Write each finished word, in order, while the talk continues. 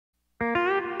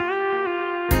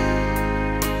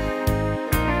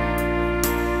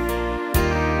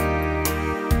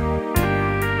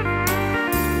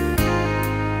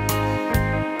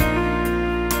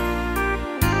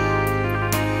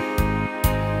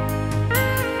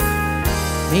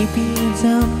Maybe you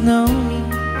don't know me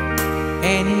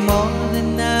any more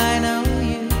than I know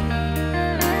you,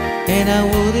 and I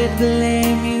wouldn't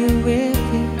blame you if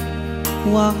you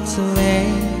walked away.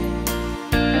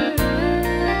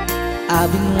 I've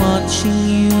been watching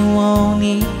you all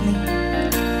evening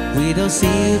with those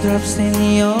teardrops in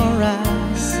your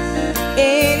eyes,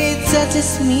 and it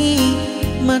touches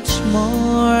me much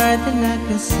more than I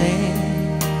can say.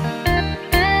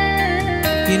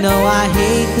 You know, I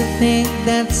hate to think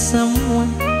that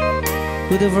someone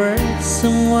could have hurt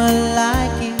someone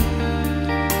like you.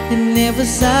 And never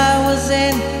saw I was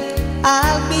in,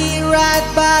 I'll be right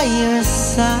by your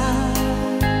side.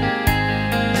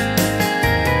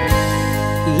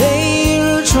 Lay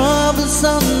your troubles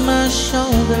on my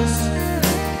shoulders,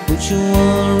 put your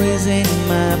worries in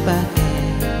my pocket.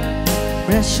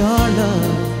 Rest your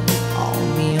love on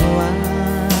me a while.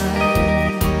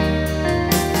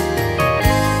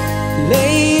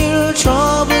 Lay your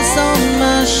troubles on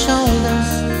my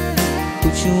shoulders,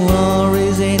 put your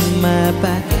worries in my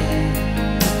pocket.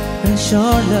 Rest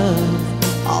your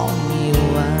love on me a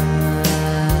while.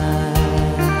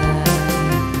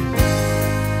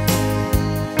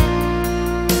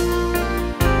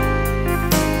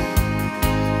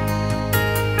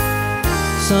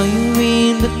 Saw you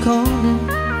in the corner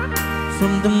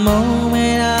from the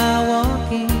moment I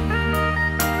walk in.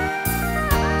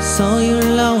 Saw your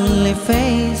lonely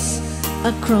face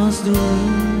across the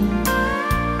room.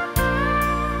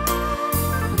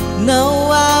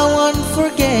 No, I won't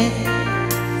forget,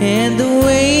 and the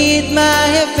way it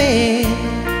might have been.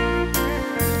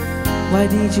 Why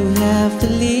did you have to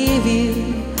leave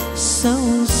you so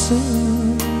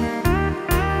soon?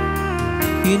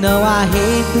 You know, I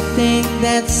hate to think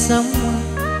that someone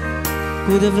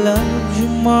could have loved you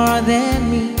more than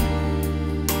me.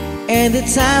 And at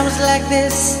times like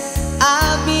this,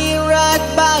 I'll be right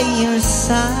by your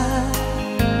side.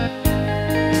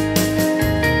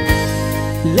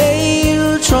 Lay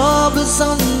your troubles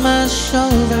on my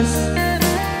shoulders,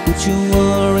 put your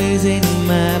worries in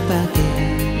my pocket.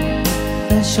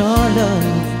 Rest your love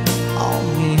on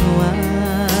me a while.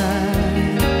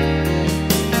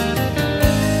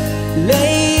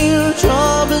 Lay your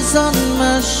troubles on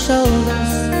my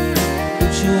shoulders,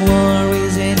 put your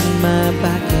worries in my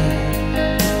pocket.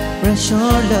 Rest your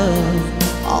love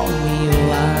on me a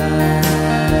while.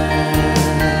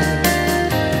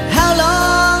 How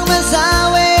long must I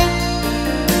wait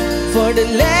for the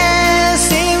last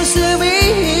seems to be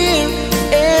here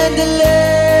and the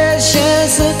last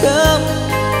chance to come?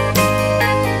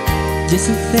 Just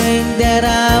to think that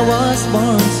I was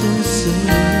born too soon.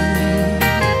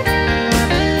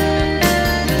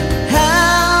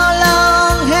 How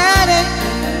long had it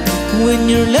when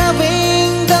your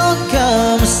loving don't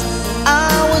comes?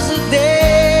 I wasn't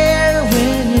there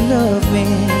when you loved me.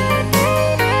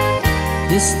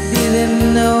 Just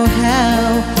didn't know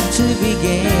how to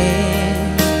begin.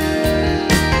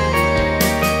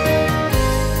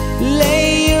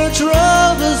 Lay your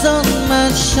troubles on my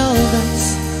shoulders,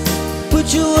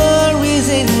 put your worries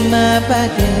in my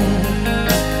pocket.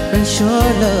 Rest your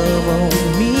love on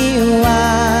me a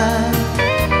while.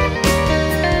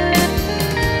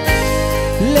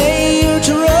 Lay your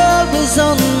troubles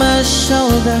on my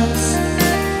shoulders,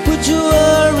 put your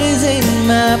worries in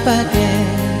my pocket.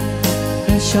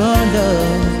 Rest your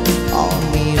love on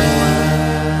me a while.